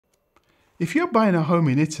If you're buying a home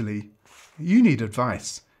in Italy, you need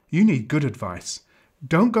advice. You need good advice.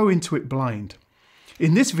 Don't go into it blind.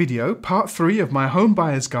 In this video, part 3 of my home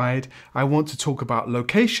buyer's guide, I want to talk about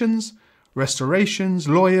locations, restorations,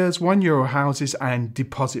 lawyers, €1 houses and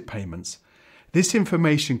deposit payments. This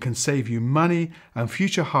information can save you money and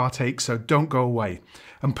future heartache, so don't go away.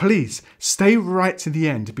 And please stay right to the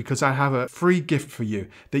end because I have a free gift for you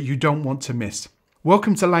that you don't want to miss.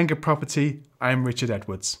 Welcome to LangheProperty. I am Richard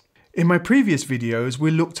Edwards. In my previous videos,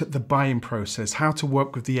 we looked at the buying process, how to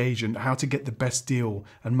work with the agent, how to get the best deal,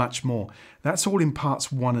 and much more. That's all in parts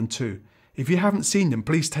 1 and 2. If you haven't seen them,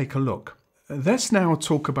 please take a look. Let's now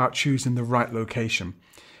talk about choosing the right location.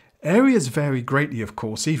 Areas vary greatly, of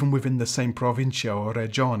course, even within the same provincia or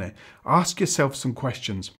regione. Ask yourself some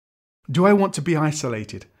questions. Do I want to be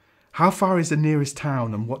isolated? How far is the nearest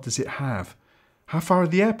town and what does it have? How far are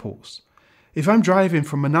the airports? If I'm driving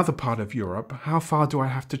from another part of Europe, how far do I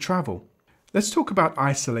have to travel? Let's talk about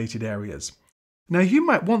isolated areas. Now you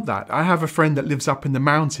might want that. I have a friend that lives up in the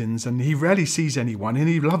mountains and he rarely sees anyone and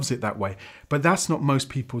he loves it that way. But that's not most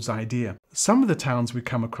people's idea. Some of the towns we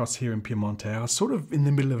come across here in Piemonte are sort of in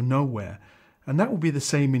the middle of nowhere. And that will be the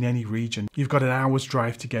same in any region. You've got an hour's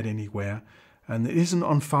drive to get anywhere. And it isn't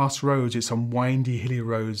on fast roads, it's on windy, hilly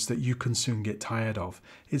roads that you can soon get tired of.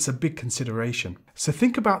 It's a big consideration. So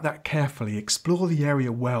think about that carefully, explore the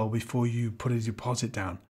area well before you put a deposit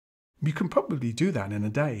down. You can probably do that in a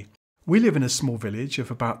day. We live in a small village of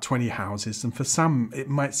about 20 houses, and for some it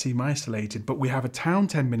might seem isolated, but we have a town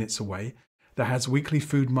 10 minutes away that has weekly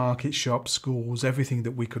food markets, shops, schools, everything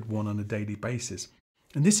that we could want on a daily basis.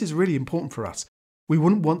 And this is really important for us. We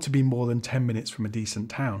wouldn't want to be more than 10 minutes from a decent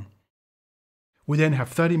town. We then have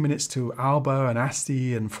 30 minutes to Alba and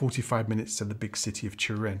Asti and 45 minutes to the big city of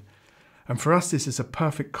Turin. And for us this is a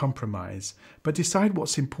perfect compromise, but decide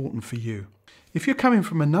what's important for you. If you're coming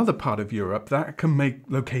from another part of Europe, that can make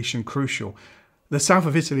location crucial. The south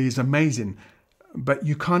of Italy is amazing, but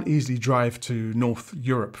you can't easily drive to North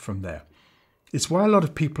Europe from there. It's why a lot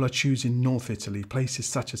of people are choosing North Italy, places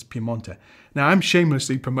such as Piemonte. Now I'm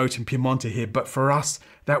shamelessly promoting Piemonte here, but for us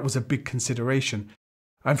that was a big consideration.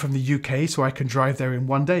 I'm from the UK, so I can drive there in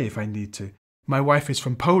 1 day if I need to. My wife is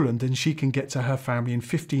from Poland and she can get to her family in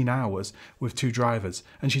 15 hours with 2 drivers,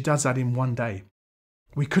 and she does that in 1 day.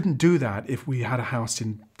 We couldn't do that if we had a house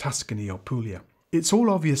in Tuscany or Puglia. It's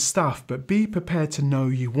all obvious stuff, but be prepared to know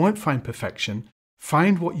you won't find perfection.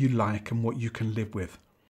 Find what you like and what you can live with.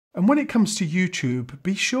 And when it comes to YouTube,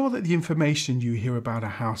 be sure that the information you hear about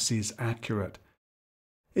a house is accurate.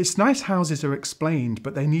 It's nice houses are explained,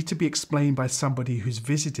 but they need to be explained by somebody who's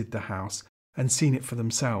visited the house and seen it for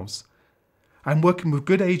themselves. I'm working with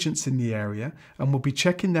good agents in the area and will be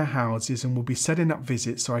checking their houses and will be setting up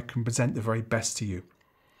visits so I can present the very best to you.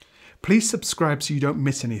 Please subscribe so you don't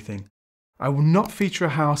miss anything. I will not feature a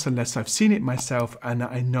house unless I've seen it myself and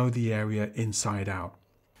I know the area inside out.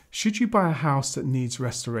 Should you buy a house that needs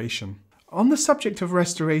restoration? On the subject of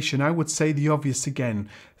restoration, I would say the obvious again.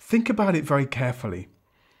 Think about it very carefully.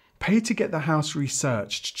 Pay to get the house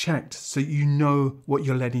researched, checked, so you know what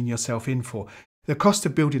you're letting yourself in for. The cost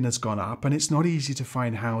of building has gone up and it's not easy to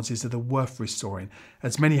find houses that are worth restoring,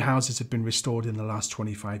 as many houses have been restored in the last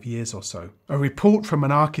 25 years or so. A report from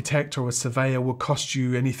an architect or a surveyor will cost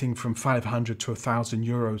you anything from 500 to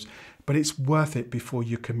 €1,000, but it's worth it before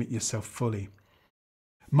you commit yourself fully.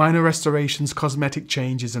 Minor restorations, cosmetic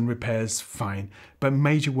changes and repairs, fine, but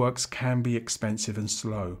major works can be expensive and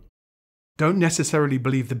slow. Don't necessarily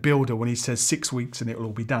believe the builder when he says 6 weeks and it'll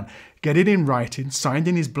all be done. Get it in writing, signed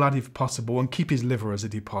in his blood if possible, and keep his liver as a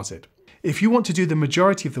deposit. If you want to do the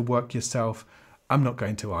majority of the work yourself, I'm not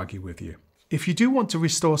going to argue with you. If you do want to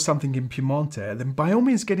restore something in Piemonte, then by all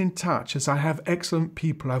means get in touch, as I have excellent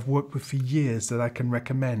people I've worked with for years that I can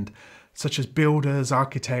recommend, such as builders,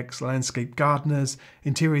 architects, landscape gardeners,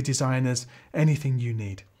 interior designers, anything you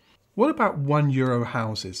need. What about €1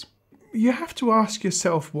 houses? You have to ask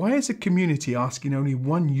yourself, why is a community asking only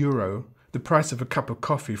 €1, the price of a cup of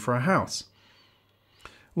coffee, for a house?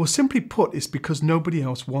 Well, simply put, it's because nobody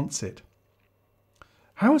else wants it.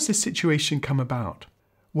 How has this situation come about?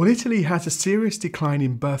 Well, Italy has a serious decline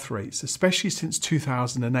in birth rates, especially since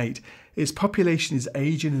 2008. Its population is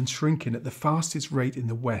aging and shrinking at the fastest rate in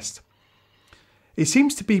the West. It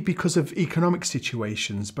seems to be because of economic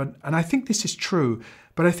situations, and I think this is true,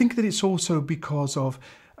 but I think that it's also because of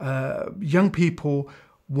young people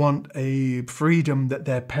want a freedom that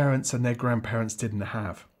their parents and their grandparents didn't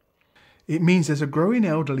have. It means there's a growing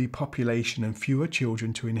elderly population and fewer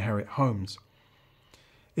children to inherit homes.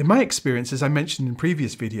 In my experience, as I mentioned in a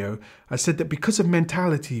previous video, I said that because of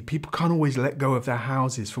mentality, people can't always let go of their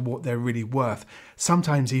houses for what they're really worth,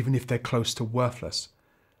 sometimes even if they're close to worthless.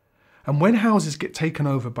 And when houses get taken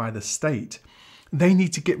over by the state, they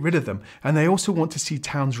need to get rid of them, and they also want to see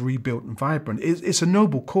towns rebuilt and vibrant. It's a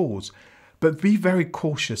noble cause, but be very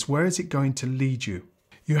cautious. Where is it going to lead you?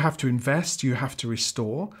 You have to invest, you have to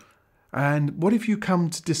restore. And what if you come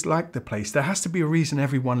to dislike the place? There has to be a reason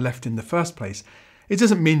everyone left in the first place. It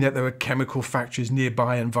doesn't mean that there are chemical factories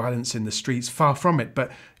nearby and violence in the streets, far from it, but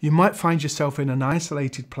you might find yourself in an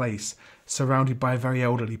isolated place surrounded by a very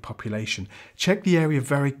elderly population. Check the area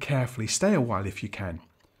very carefully, stay a while if you can.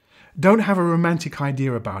 Don't have a romantic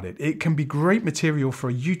idea about it. It can be great material for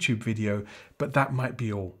a YouTube video, but that might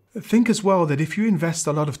be all. Think as well that if you invest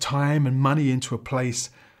a lot of time and money into a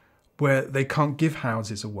place where they can't give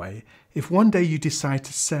houses away, if one day you decide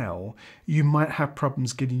to sell, you might have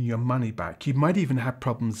problems getting your money back. You might even have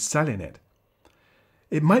problems selling it.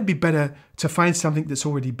 It might be better to find something that's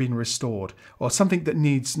already been restored, or something that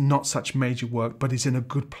needs not such major work but is in a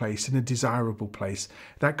good place, in a desirable place.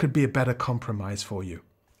 That could be a better compromise for you.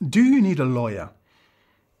 Do you need a lawyer?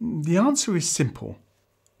 The answer is simple.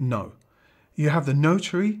 No. You have the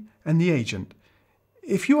notary and the agent.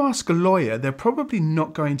 If you ask a lawyer, they're probably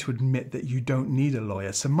not going to admit that you don't need a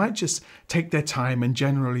lawyer, so might just take their time and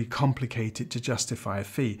generally complicate it to justify a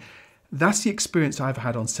fee. That's the experience I've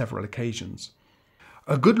had on several occasions.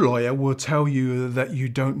 A good lawyer will tell you that you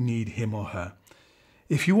don't need him or her.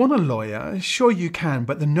 If you want a lawyer, sure you can,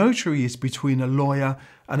 but the notary is between a lawyer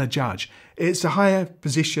and a judge. It's a higher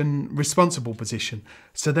position, responsible position,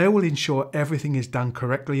 so they will ensure everything is done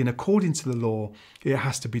correctly, and according to the law, it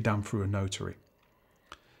has to be done through a notary.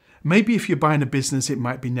 Maybe if you're buying a business, it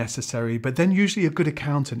might be necessary, but then usually a good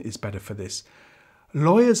accountant is better for this.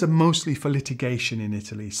 Lawyers are mostly for litigation in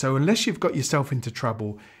Italy, so unless you've got yourself into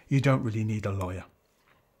trouble, you don't really need a lawyer.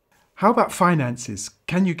 How about finances?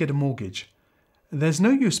 Can you get a mortgage? There's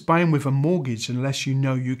no use buying with a mortgage unless you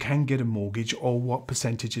know you can get a mortgage or what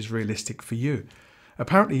percentage is realistic for you.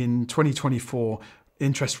 Apparently in 2024,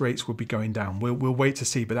 interest rates will be going down. We'll wait to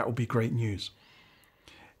see, but that will be great news.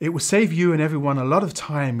 It will save you and everyone a lot of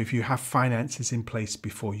time if you have finances in place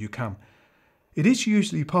before you come. It is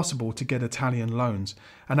usually possible to get Italian loans,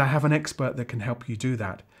 and I have an expert that can help you do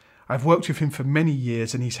that. I've worked with him for many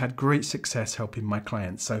years and he's had great success helping my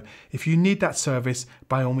clients. So if you need that service,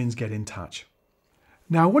 by all means get in touch.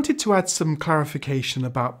 Now, I wanted to add some clarification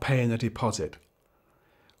about paying a deposit.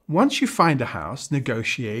 Once you find a house,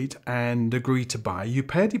 negotiate and agree to buy, you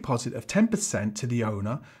pay a deposit of 10% to the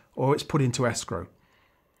owner, or it's put into escrow.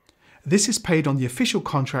 This is paid on the official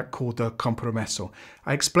contract called the compromesso.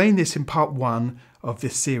 I explained this in part 1 of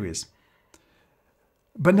this series.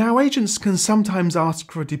 But now agents can sometimes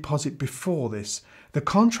ask for a deposit before this. The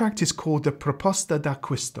contract is called the proposta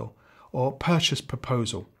d'acquisto, or purchase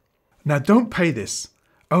proposal. Now don't pay this.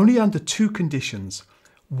 Only under 2 conditions.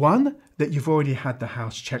 One, that you've already had the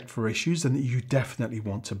house checked for issues and that you definitely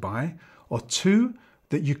want to buy. Or 2,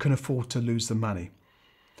 that you can afford to lose the money.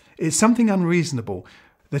 It's something unreasonable.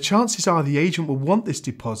 The chances are the agent will want this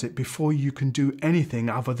deposit before you can do anything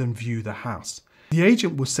other than view the house. The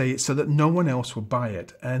agent will say it so that no one else will buy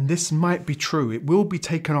it. And this might be true. It will be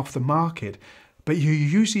taken off the market. But you're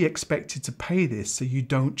usually expected to pay this so you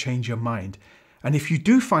don't change your mind. And if you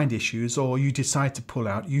do find issues or you decide to pull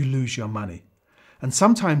out, you lose your money. And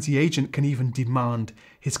sometimes the agent can even demand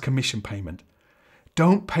his commission payment.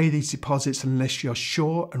 Don't pay these deposits unless you're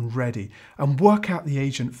sure and ready. And work out the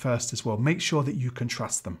agent first as well. Make sure that you can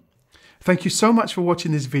trust them. Thank you so much for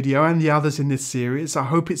watching this video and the others in this series. I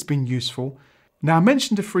hope it's been useful. Now, I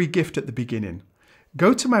mentioned a free gift at the beginning.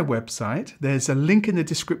 Go to my website, there's a link in the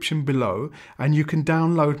description below, and you can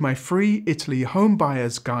download my free Italy home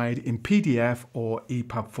buyer's guide in PDF or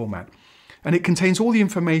EPUB format. And it contains all the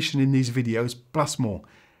information in these videos, plus more.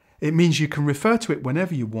 It means you can refer to it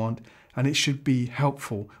whenever you want, and it should be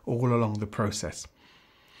helpful all along the process.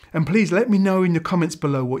 And please let me know in the comments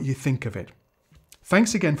below what you think of it.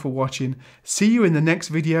 Thanks again for watching. See you in the next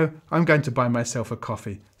video. I'm going to buy myself a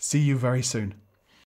coffee. See you very soon.